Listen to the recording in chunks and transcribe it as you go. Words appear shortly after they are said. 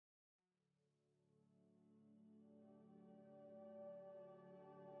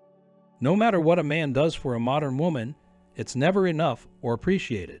No matter what a man does for a modern woman, it's never enough or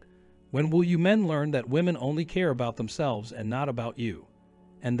appreciated. When will you men learn that women only care about themselves and not about you?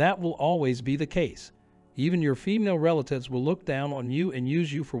 And that will always be the case. Even your female relatives will look down on you and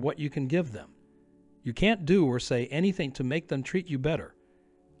use you for what you can give them. You can't do or say anything to make them treat you better.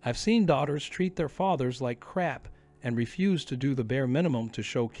 I've seen daughters treat their fathers like crap and refuse to do the bare minimum to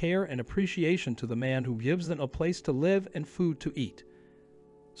show care and appreciation to the man who gives them a place to live and food to eat.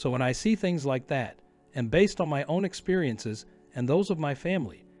 So when I see things like that, and based on my own experiences and those of my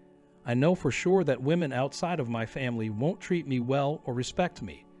family, I know for sure that women outside of my family won't treat me well or respect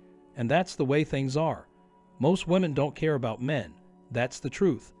me. And that's the way things are. Most women don't care about men. That's the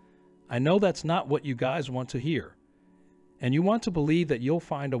truth. I know that's not what you guys want to hear. And you want to believe that you'll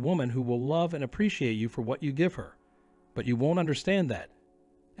find a woman who will love and appreciate you for what you give her. But you won't understand that.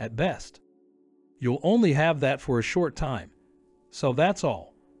 At best, you'll only have that for a short time. So that's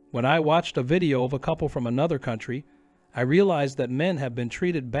all. When I watched a video of a couple from another country, I realized that men have been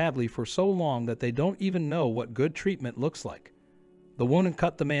treated badly for so long that they don't even know what good treatment looks like. The woman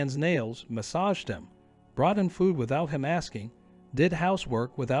cut the man's nails, massaged him, brought in food without him asking, did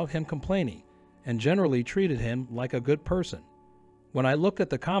housework without him complaining, and generally treated him like a good person. When I looked at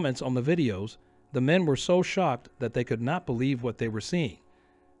the comments on the videos, the men were so shocked that they could not believe what they were seeing.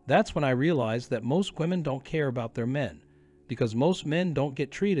 That's when I realized that most women don't care about their men, because most men don't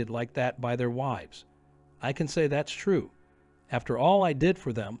get treated like that by their wives. I can say that's true. After all I did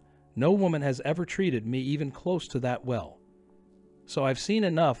for them, no woman has ever treated me even close to that well. So I've seen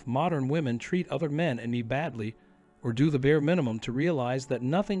enough modern women treat other men and me badly or do the bare minimum to realize that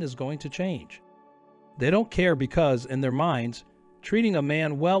nothing is going to change. They don't care because, in their minds, treating a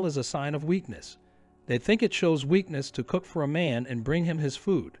man well is a sign of weakness. They think it shows weakness to cook for a man and bring him his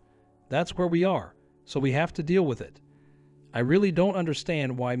food. That's where we are, so we have to deal with it. I really don't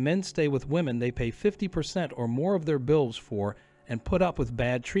understand why men stay with women they pay 50% or more of their bills for and put up with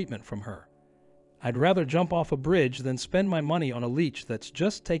bad treatment from her. I'd rather jump off a bridge than spend my money on a leech that's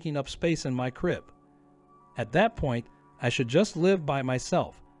just taking up space in my crib. At that point, I should just live by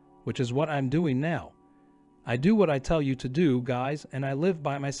myself, which is what I'm doing now. I do what I tell you to do, guys, and I live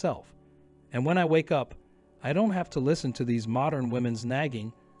by myself. And when I wake up, I don't have to listen to these modern women's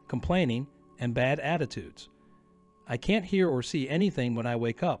nagging, complaining, and bad attitudes. I can't hear or see anything when I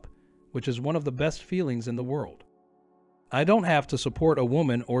wake up, which is one of the best feelings in the world. I don't have to support a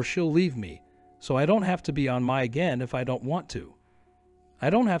woman or she'll leave me, so I don't have to be on my again if I don't want to. I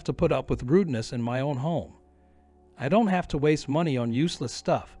don't have to put up with rudeness in my own home. I don't have to waste money on useless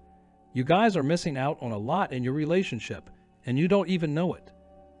stuff. You guys are missing out on a lot in your relationship, and you don't even know it.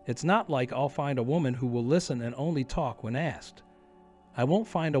 It's not like I'll find a woman who will listen and only talk when asked. I won't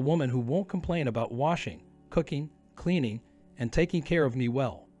find a woman who won't complain about washing, cooking, cleaning, and taking care of me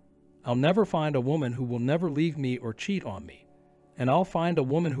well. I'll never find a woman who will never leave me or cheat on me. And I'll find a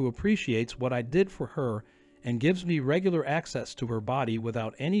woman who appreciates what I did for her and gives me regular access to her body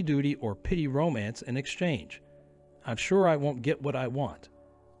without any duty or pity romance in exchange. I'm sure I won't get what I want.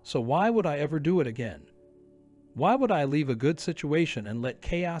 So why would I ever do it again? Why would I leave a good situation and let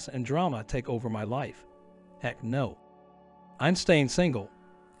chaos and drama take over my life? Heck no. I'm staying single,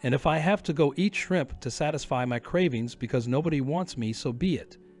 and if I have to go eat shrimp to satisfy my cravings because nobody wants me, so be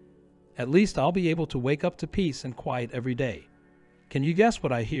it. At least I'll be able to wake up to peace and quiet every day. Can you guess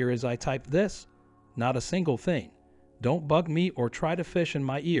what I hear as I type this? Not a single thing. Don't bug me or try to fish in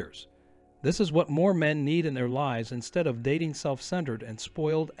my ears. This is what more men need in their lives instead of dating self-centered and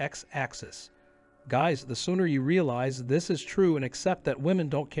spoiled X-axis. Guys, the sooner you realize this is true and accept that women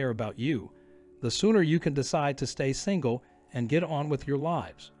don't care about you, the sooner you can decide to stay single and get on with your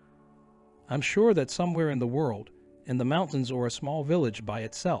lives. I'm sure that somewhere in the world, in the mountains or a small village by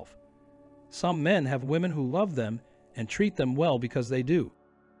itself, some men have women who love them and treat them well because they do.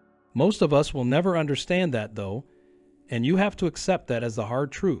 Most of us will never understand that though, and you have to accept that as the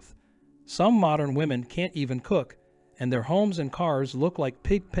hard truth. Some modern women can't even cook, and their homes and cars look like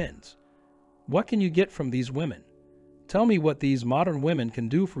pig pens. What can you get from these women? Tell me what these modern women can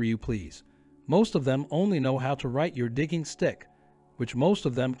do for you, please. Most of them only know how to ride your digging stick, which most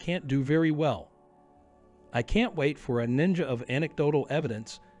of them can't do very well. I can't wait for a ninja of anecdotal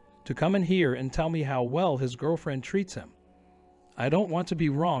evidence to come in here and tell me how well his girlfriend treats him. I don't want to be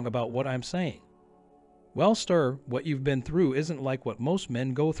wrong about what I'm saying. Well, sir, what you've been through isn't like what most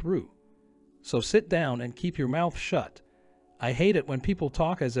men go through. So sit down and keep your mouth shut. I hate it when people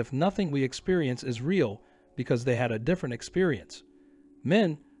talk as if nothing we experience is real because they had a different experience.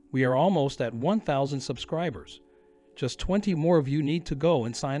 Men, we are almost at 1,000 subscribers. Just 20 more of you need to go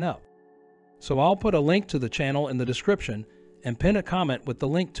and sign up. So I'll put a link to the channel in the description and pin a comment with the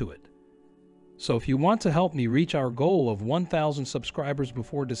link to it. So if you want to help me reach our goal of 1,000 subscribers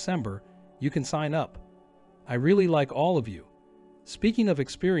before December, you can sign up. I really like all of you. Speaking of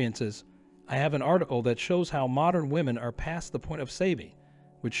experiences, I have an article that shows how modern women are past the point of saving,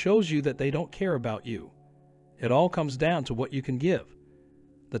 which shows you that they don't care about you. It all comes down to what you can give.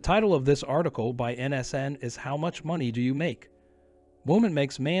 The title of this article by NSN is How Much Money Do You Make? Woman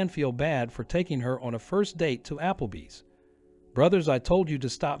makes man feel bad for taking her on a first date to Applebee's. Brothers, I told you to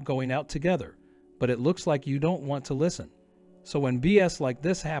stop going out together, but it looks like you don't want to listen. So when BS like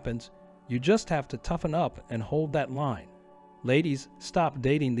this happens, you just have to toughen up and hold that line. Ladies, stop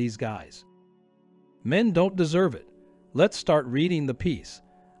dating these guys. Men don't deserve it. Let's start reading the piece.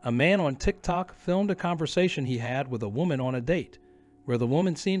 A man on TikTok filmed a conversation he had with a woman on a date, where the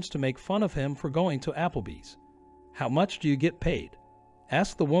woman seems to make fun of him for going to Applebee's. How much do you get paid?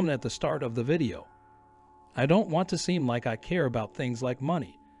 Asked the woman at the start of the video. I don't want to seem like I care about things like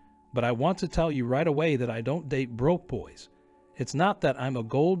money, but I want to tell you right away that I don't date broke boys. It's not that I'm a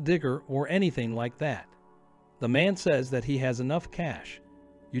gold digger or anything like that. The man says that he has enough cash.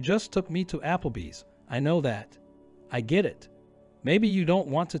 You just took me to Applebee's. I know that. I get it. Maybe you don't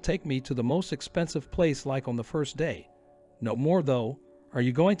want to take me to the most expensive place like on the first day. No more though. Are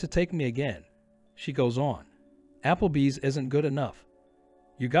you going to take me again? She goes on. Applebee's isn't good enough.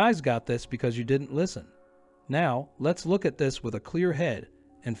 You guys got this because you didn't listen. Now, let's look at this with a clear head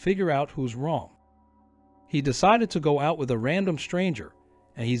and figure out who's wrong. He decided to go out with a random stranger,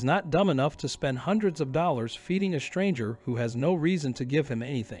 and he's not dumb enough to spend hundreds of dollars feeding a stranger who has no reason to give him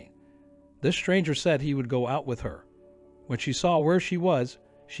anything. This stranger said he would go out with her. When she saw where she was,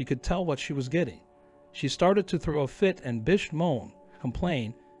 she could tell what she was getting. She started to throw a fit and bitch, moan,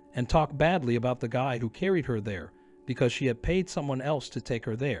 complain, and talk badly about the guy who carried her there because she had paid someone else to take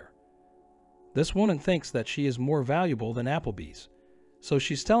her there. This woman thinks that she is more valuable than Applebee's, so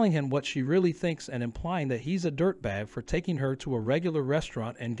she's telling him what she really thinks and implying that he's a dirtbag for taking her to a regular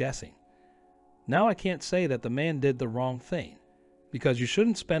restaurant and guessing. Now I can't say that the man did the wrong thing, because you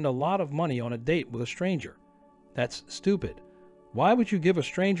shouldn't spend a lot of money on a date with a stranger. That's stupid. Why would you give a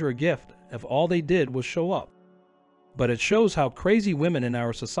stranger a gift if all they did was show up? But it shows how crazy women in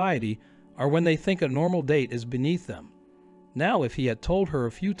our society are when they think a normal date is beneath them. Now, if he had told her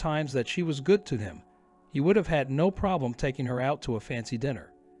a few times that she was good to him, he would have had no problem taking her out to a fancy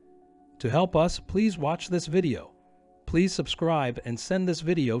dinner. To help us, please watch this video. Please subscribe and send this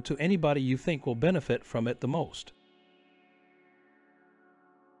video to anybody you think will benefit from it the most.